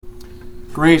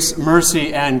Grace,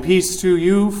 mercy, and peace to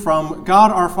you from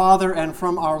God our Father and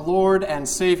from our Lord and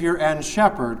Savior and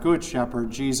Shepherd, Good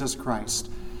Shepherd, Jesus Christ.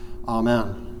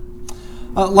 Amen.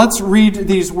 Let's read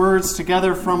these words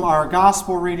together from our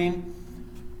gospel reading.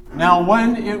 Now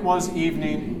when it was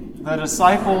evening, the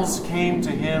disciples came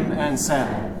to him and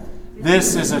said,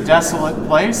 "This is a desolate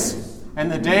place,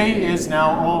 and the day is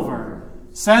now over.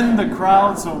 Send the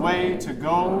crowds away to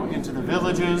go into the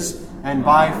villages and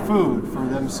buy food for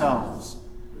themselves."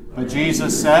 But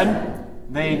Jesus said,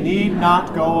 "They need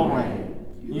not go away.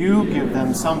 You give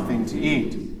them something to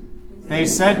eat." They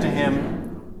said to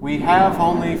him, "We have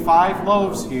only 5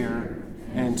 loaves here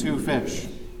and 2 fish."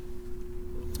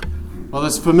 Well,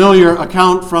 this familiar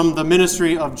account from the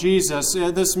ministry of Jesus,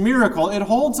 this miracle, it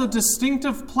holds a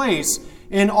distinctive place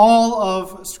in all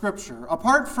of Scripture.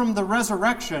 Apart from the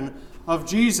resurrection of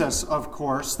Jesus, of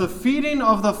course, the feeding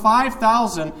of the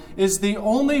 5,000 is the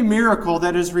only miracle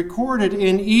that is recorded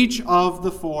in each of the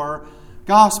 4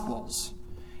 Gospels.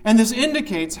 And this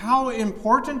indicates how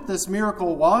important this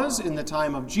miracle was in the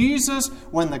time of Jesus,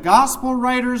 when the Gospel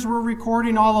writers were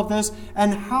recording all of this,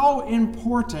 and how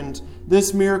important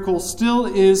this miracle still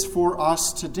is for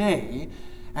us today,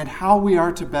 and how we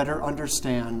are to better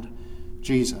understand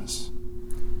Jesus.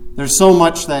 There's so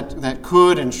much that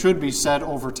could and should be said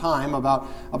over time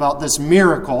about this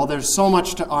miracle. There's so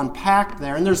much to unpack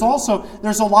there. And there's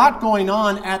a lot going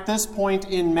on at this point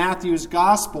in Matthew's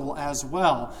gospel as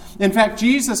well. In fact,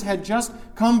 Jesus had just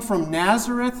come from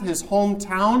Nazareth, his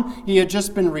hometown. He had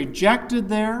just been rejected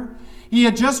there. He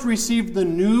had just received the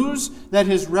news that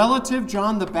his relative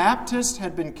John the Baptist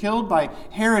had been killed by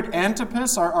Herod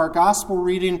Antipas. Our gospel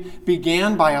reading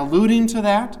began by alluding to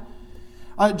that.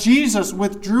 Jesus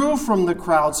withdrew from the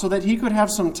crowd so that he could have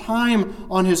some time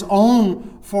on his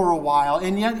own for a while,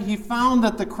 and yet he found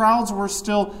that the crowds were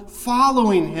still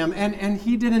following him, and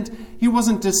he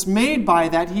wasn't dismayed by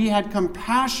that. He had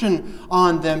compassion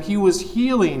on them. He was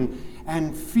healing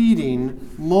and feeding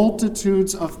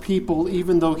multitudes of people,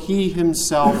 even though he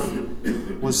himself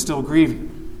was still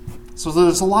grieving. So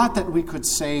there's a lot that we could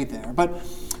say there.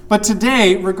 But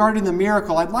today, regarding the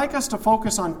miracle, I'd like us to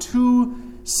focus on 2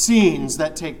 scenes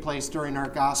that take place during our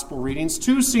gospel readings,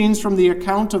 2 scenes from the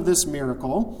account of this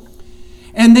miracle.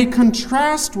 And they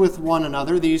contrast with one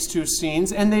another, these 2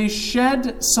 scenes, and they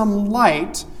shed some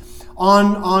light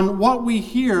on what we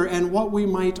hear and what we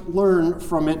might learn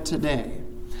from it today.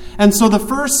 And so the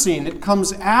first scene, it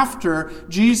comes after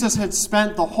Jesus had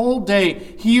spent the whole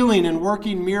day healing and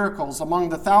working miracles among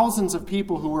the thousands of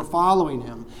people who were following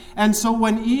him. And so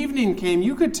when evening came,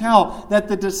 you could tell that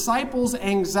the disciples'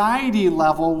 anxiety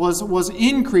level was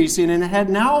increasing and had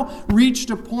now reached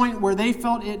a point where they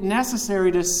felt it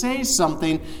necessary to say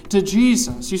something to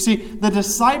Jesus. You see, the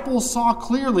disciples saw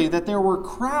clearly that there were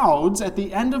crowds at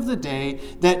the end of the day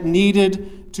that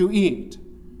needed to eat.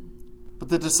 But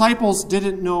the disciples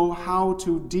didn't know how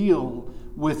to deal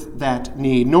with that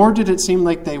need, nor did it seem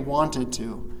like they wanted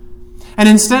to. And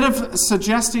instead of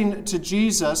suggesting to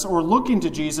Jesus, or looking to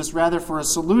Jesus rather for a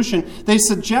solution, they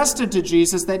suggested to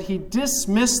Jesus that he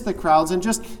dismiss the crowds and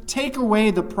just take away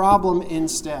the problem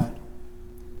instead.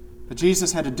 But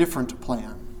Jesus had a different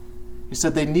plan. He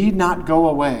said they need not go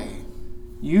away.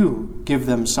 You give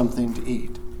them something to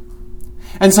eat.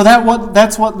 And so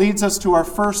that's what leads us to our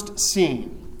first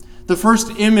scene. The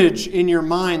first image in your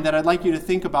mind that I'd like you to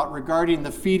think about regarding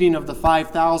the feeding of the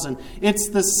 5,000, it's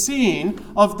the scene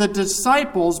of the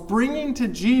disciples bringing to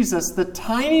Jesus the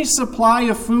tiny supply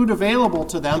of food available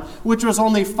to them, which was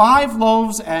only 5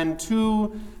 loaves and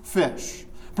 2 fish.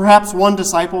 Perhaps one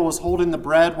disciple was holding the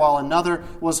bread while another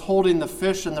was holding the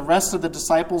fish, and the rest of the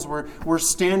disciples were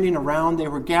standing around. They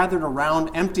were gathered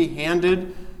around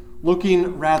empty-handed,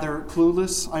 looking rather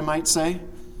clueless, I might say.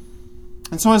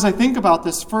 And so as I think about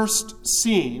this first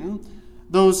scene,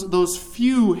 those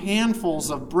few handfuls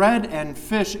of bread and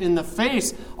fish in the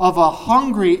face of a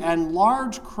hungry and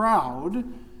large crowd,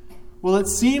 well, it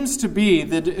seems to be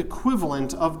the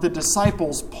equivalent of the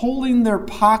disciples pulling their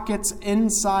pockets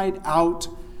inside out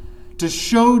to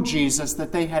show Jesus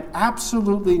that they had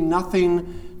absolutely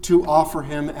nothing to offer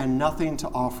him and nothing to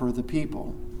offer the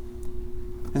people.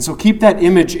 And so keep that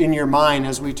image in your mind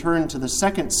as we turn to the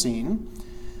second scene.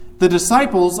 The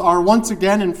disciples are once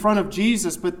again in front of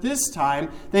Jesus, but this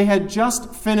time they had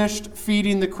just finished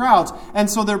feeding the crowds. And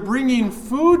so they're bringing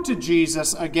food to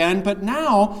Jesus again, but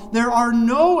now there are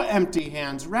no empty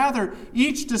hands. Rather,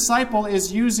 each disciple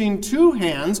is using 2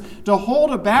 hands to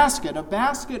hold a basket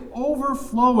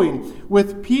overflowing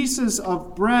with pieces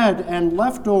of bread and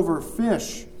leftover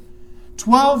fish.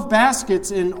 12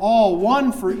 baskets in all,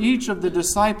 one for each of the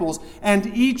disciples, and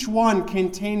each one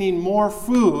containing more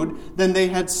food than they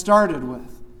had started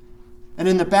with. And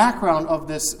in the background of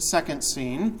this second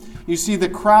scene, you see the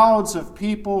crowds of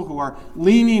people who are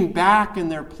leaning back in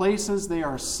their places. They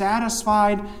are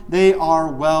satisfied. They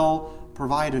are well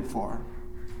provided for.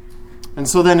 And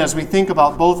so then as we think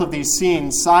about both of these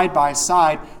scenes side by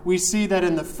side, we see that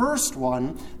in the first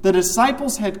one, the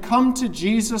disciples had come to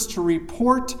Jesus to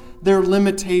report their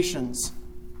limitations.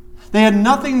 They had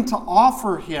nothing to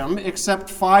offer him except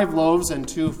 5 loaves and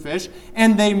 2 fish,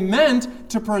 and they meant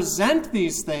to present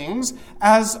these things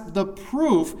as the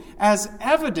proof, as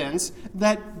evidence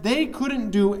that they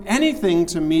couldn't do anything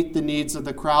to meet the needs of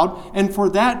the crowd, and for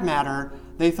that matter,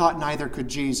 they thought neither could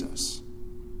Jesus.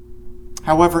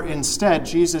 However, instead,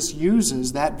 Jesus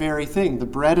uses that very thing, the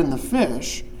bread and the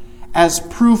fish, as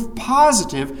proof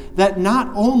positive that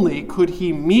not only could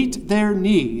he meet their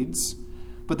needs,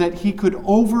 but that he could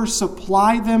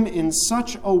oversupply them in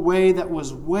such a way that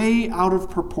was way out of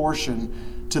proportion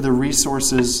to the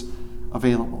resources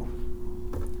available.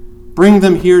 "Bring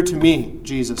them here to me,"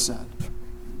 Jesus said.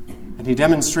 And he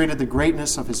demonstrated the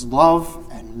greatness of his love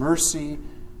and mercy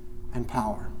and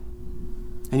power.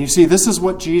 And you see, this is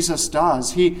what Jesus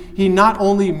does. He not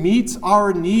only meets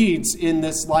our needs in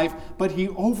this life, but he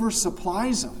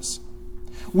oversupplies us.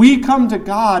 We come to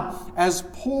God as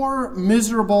poor,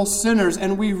 miserable sinners,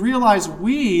 and we realize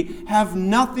we have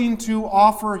nothing to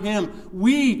offer him.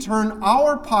 We turn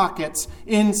our pockets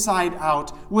inside out,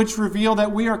 which reveal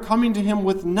that we are coming to him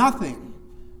with nothing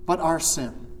but our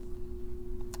sin.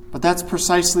 But that's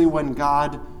precisely when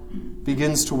God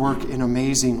begins to work in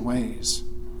amazing ways.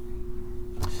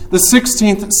 The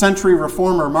 16th century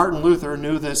reformer Martin Luther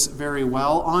knew this very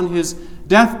well. On his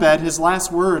deathbed, his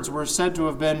last words were said to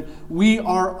have been, "We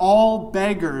are all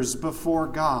beggars before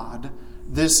God.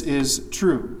 This is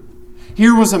true."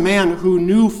 Here was a man who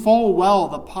knew full well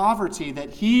the poverty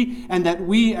that he and that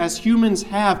we as humans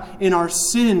have in our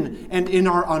sin and in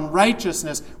our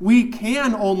unrighteousness. We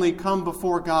can only come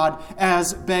before God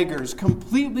as beggars,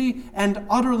 completely and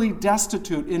utterly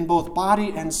destitute in both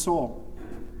body and soul.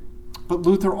 But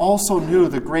Luther also knew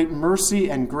the great mercy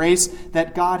and grace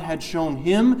that God had shown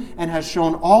him and has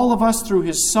shown all of us through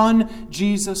his Son,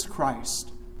 Jesus Christ.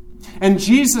 And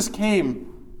Jesus came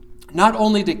not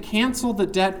only to cancel the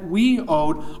debt we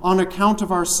owed on account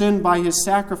of our sin by his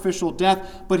sacrificial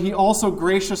death, but he also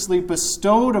graciously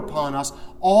bestowed upon us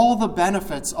all the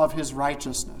benefits of his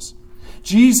righteousness.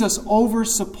 Jesus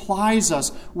oversupplies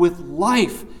us with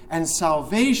life and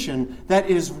salvation that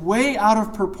is way out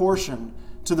of proportion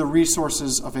to the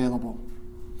resources available.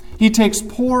 He takes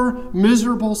poor,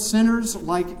 miserable sinners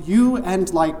like you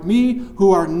and like me, who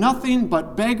are nothing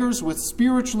but beggars with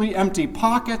spiritually empty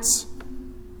pockets,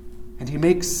 and he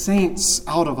makes saints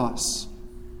out of us,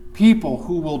 people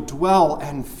who will dwell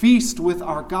and feast with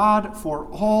our God for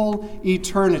all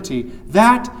eternity.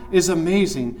 That is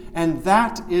amazing, and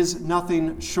that is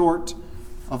nothing short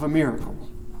of a miracle.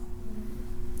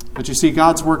 But you see,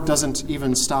 God's work doesn't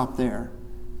even stop there.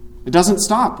 It doesn't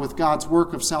stop with God's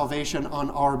work of salvation on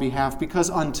our behalf,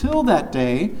 because until that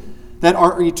day that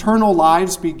our eternal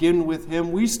lives begin with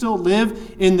him, we still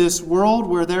live in this world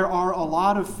where there are a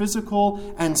lot of physical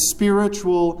and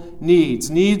spiritual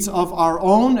needs of our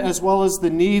own as well as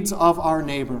the needs of our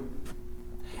neighbor.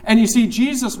 And you see,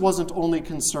 Jesus wasn't only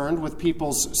concerned with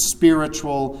people's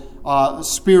spiritual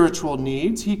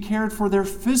needs. He cared for their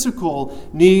physical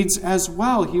needs as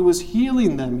well. He was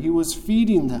healing them. He was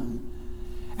feeding them.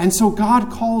 And so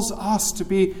God calls us to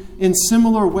be, in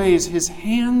similar ways, his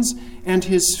hands and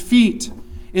his feet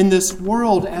in this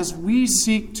world as we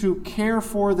seek to care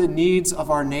for the needs of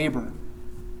our neighbor.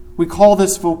 We call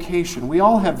this vocation. We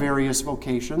all have various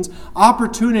vocations,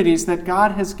 opportunities that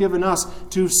God has given us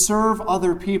to serve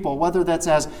other people, whether that's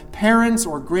as parents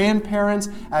or grandparents,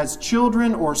 as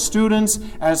children or students,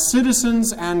 as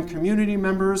citizens and community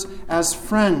members, as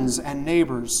friends and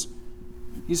neighbors.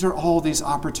 These are all these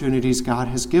opportunities God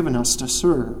has given us to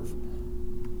serve.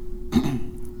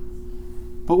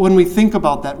 But when we think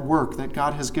about that work that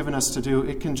God has given us to do,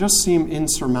 it can just seem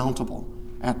insurmountable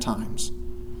at times.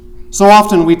 So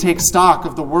often we take stock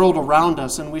of the world around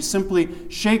us and we simply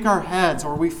shake our heads,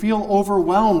 or we feel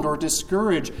overwhelmed or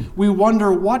discouraged. We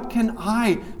wonder, what can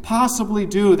I possibly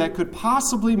do that could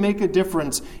possibly make a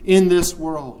difference in this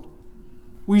world?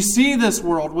 We see this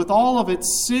world with all of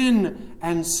its sin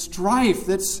and strife.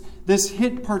 This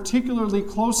hit particularly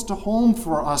close to home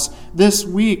for us this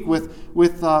week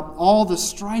with all the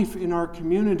strife in our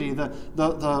community,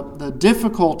 the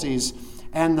difficulties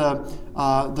and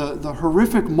the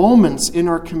horrific moments in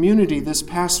our community this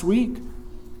past week.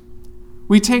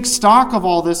 We take stock of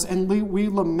all this and we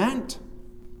lament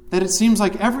that it seems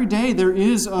like every day there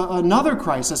is another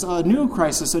crisis, a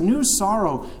new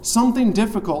sorrow, something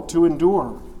difficult to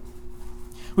endure.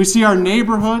 We see our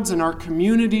neighborhoods and our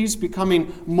communities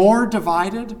becoming more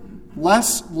divided,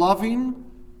 less loving,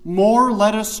 more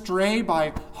led astray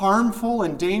by harmful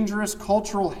and dangerous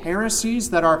cultural heresies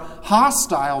that are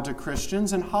hostile to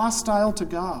Christians and hostile to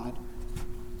God.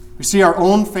 We see our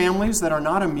own families that are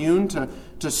not immune to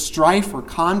strife or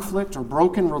conflict or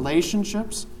broken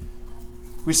relationships.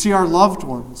 We see our loved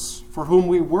ones for whom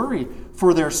we worry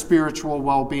for their spiritual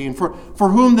well-being, for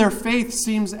whom their faith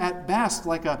seems at best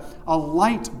like a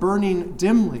light burning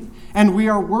dimly. And we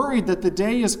are worried that the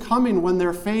day is coming when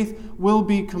their faith will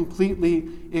be completely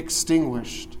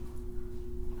extinguished.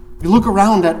 We look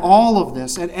around at all of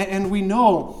this, and we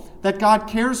know that God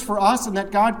cares for us and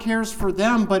that God cares for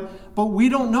them, but we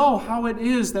don't know how it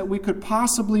is that we could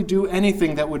possibly do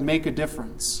anything that would make a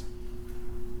difference.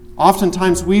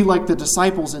 Oftentimes we, like the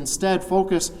disciples, instead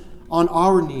focus on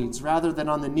our needs rather than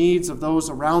on the needs of those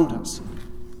around us.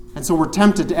 And so we're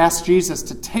tempted to ask Jesus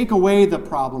to take away the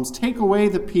problems, take away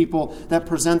the people that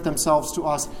present themselves to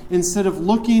us, instead of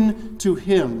looking to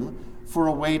Him for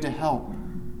a way to help.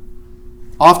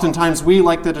 Oftentimes we,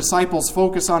 like the disciples,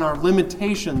 focus on our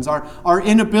limitations, our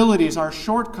inabilities, our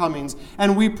shortcomings,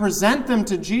 and we present them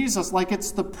to Jesus like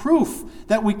it's the proof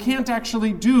that we can't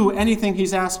actually do anything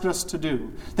He's asked us to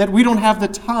do. That we don't have the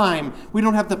time, we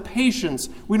don't have the patience,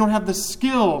 we don't have the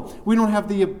skill, we don't have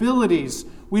the abilities,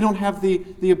 we don't have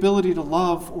the ability to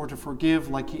love or to forgive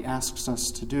like He asks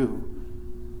us to do.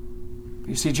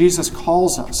 You see, Jesus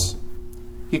calls us.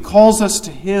 He calls us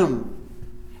to Him.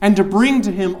 And to bring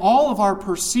to Him all of our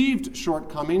perceived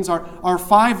shortcomings, our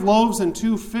 5 loaves and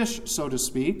 2 fish, so to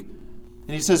speak.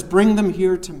 And He says, bring them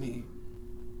here to me.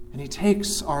 And He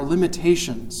takes our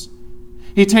limitations.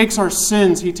 He takes our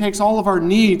sins. He takes all of our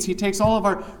needs. He takes all of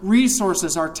our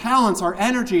resources, our talents, our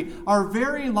energy, our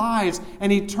very lives,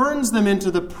 and He turns them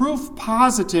into the proof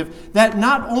positive that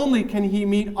not only can He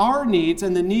meet our needs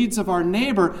and the needs of our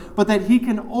neighbor, but that He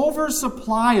can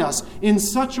oversupply us in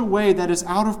such a way that is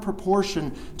out of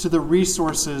proportion to the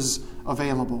resources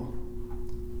available.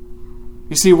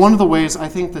 You see, one of the ways I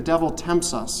think the devil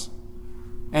tempts us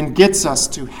and gets us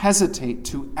to hesitate,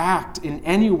 to act in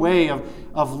any way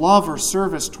of love or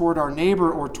service toward our neighbor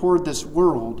or toward this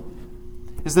world,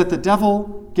 is that the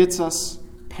devil gets us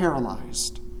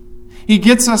paralyzed. He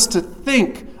gets us to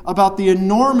think about the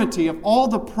enormity of all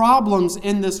the problems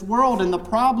in this world and the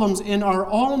problems in our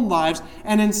own lives,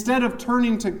 and instead of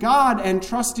turning to God and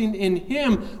trusting in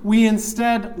Him, we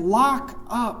instead lock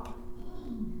up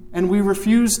and we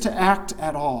refuse to act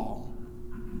at all.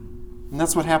 And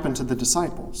that's what happened to the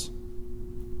disciples.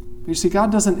 But you see,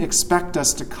 God doesn't expect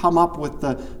us to come up with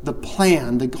the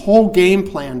plan, the whole game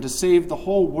plan to save the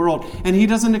whole world. And He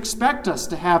doesn't expect us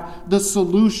to have the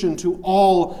solution to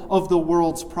all of the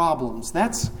world's problems.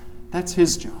 That's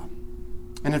His job.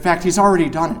 And in fact, He's already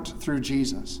done it through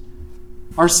Jesus.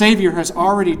 Our Savior has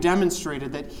already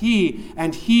demonstrated that He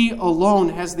and He alone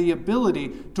has the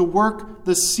ability to work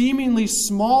the seemingly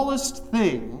smallest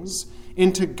things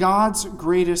into God's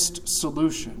greatest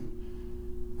solution.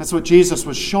 That's what Jesus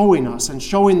was showing us and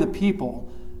showing the people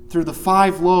through the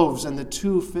 5 loaves and the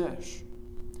 2 fish.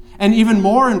 And even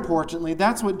more importantly,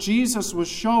 that's what Jesus was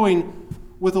showing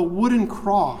with a wooden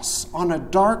cross on a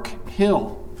dark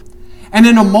hill. And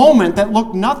in a moment that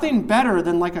looked nothing better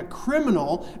than like a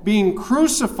criminal being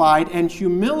crucified and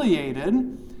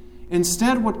humiliated,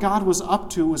 instead, what God was up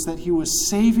to was that He was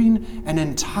saving an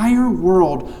entire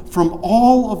world from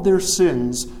all of their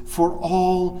sins for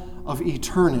all of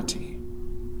eternity.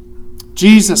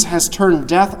 Jesus has turned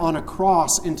death on a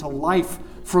cross into life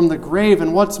from the grave.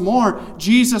 And what's more,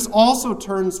 Jesus also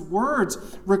turns words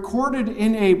recorded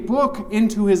in a book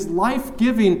into His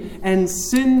life-giving and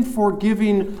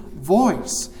sin-forgiving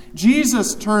voice.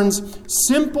 Jesus turns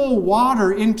simple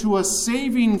water into a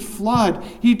saving flood.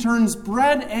 He turns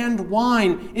bread and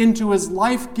wine into His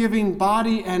life-giving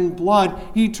body and blood.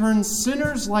 He turns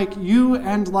sinners like you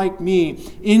and like me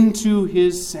into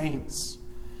His saints.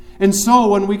 And so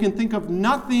when we can think of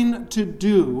nothing to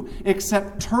do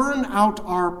except turn out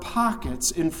our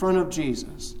pockets in front of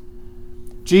Jesus,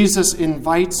 Jesus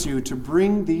invites you to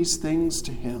bring these things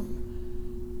to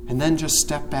Him and then just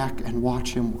step back and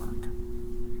watch Him work.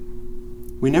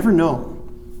 We never know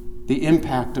the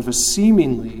impact of a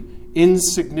seemingly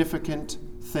insignificant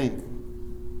thing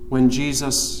when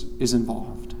Jesus is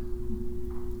involved.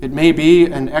 It may be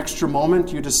an extra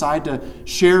moment you decide to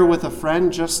share with a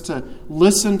friend just to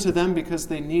listen to them because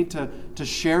they need to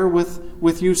share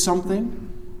with you something.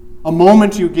 A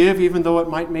moment you give, even though it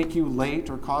might make you late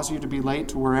or cause you to be late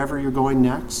to wherever you're going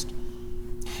next.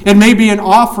 It may be an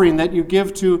offering that you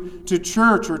give to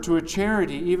church or to a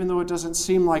charity, even though it doesn't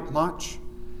seem like much.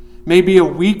 Maybe a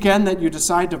weekend that you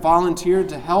decide to volunteer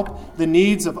to help the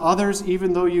needs of others,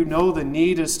 even though you know the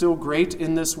need is still great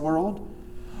in this world.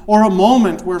 Or a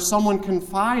moment where someone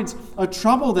confides a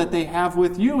trouble that they have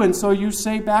with you, and so you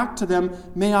say back to them,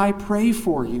 "May I pray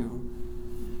for you?"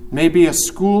 Maybe a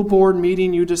school board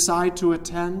meeting you decide to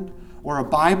attend, or a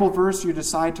Bible verse you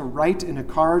decide to write in a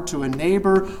card to a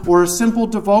neighbor, or a simple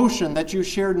devotion that you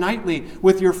share nightly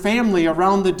with your family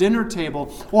around the dinner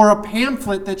table, or a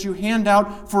pamphlet that you hand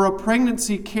out for a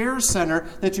pregnancy care center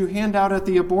that you hand out at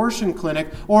the abortion clinic,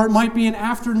 or it might be an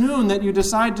afternoon that you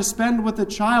decide to spend with a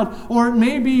child, or it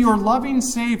may be your loving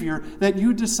Savior that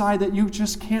you decide that you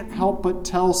just can't help but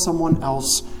tell someone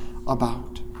else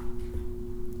about.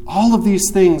 All of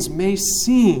these things may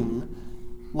seem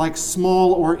like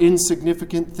small or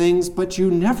insignificant things, but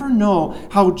you never know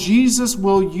how Jesus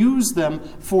will use them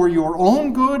for your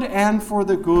own good and for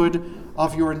the good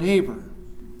of your neighbor.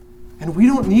 And we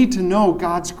don't need to know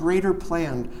God's greater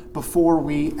plan before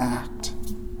we act.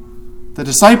 The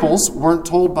disciples weren't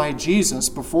told by Jesus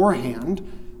beforehand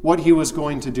what he was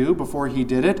going to do before he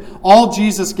did it. All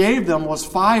Jesus gave them was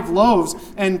 5 loaves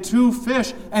and 2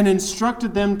 fish and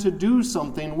instructed them to do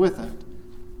something with it.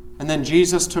 And then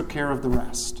Jesus took care of the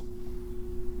rest.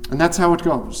 And that's how it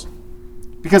goes.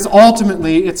 Because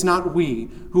ultimately, it's not we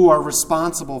who are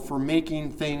responsible for making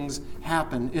things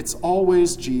happen. It's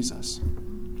always Jesus.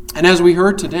 And as we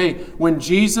heard today, when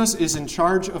Jesus is in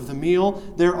charge of the meal,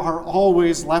 there are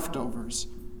always leftovers.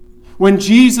 When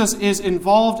Jesus is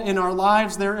involved in our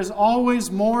lives, there is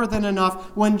always more than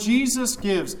enough. When Jesus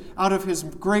gives out of his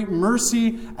great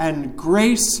mercy and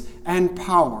grace and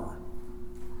power,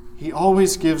 he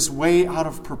always gives way out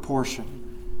of proportion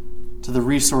to the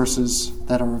resources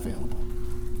that are available.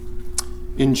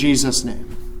 In Jesus'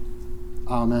 name,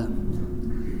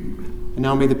 amen. And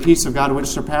now may the peace of God, which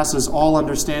surpasses all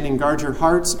understanding, guard your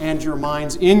hearts and your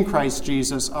minds in Christ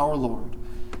Jesus our Lord.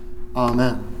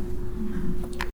 Amen.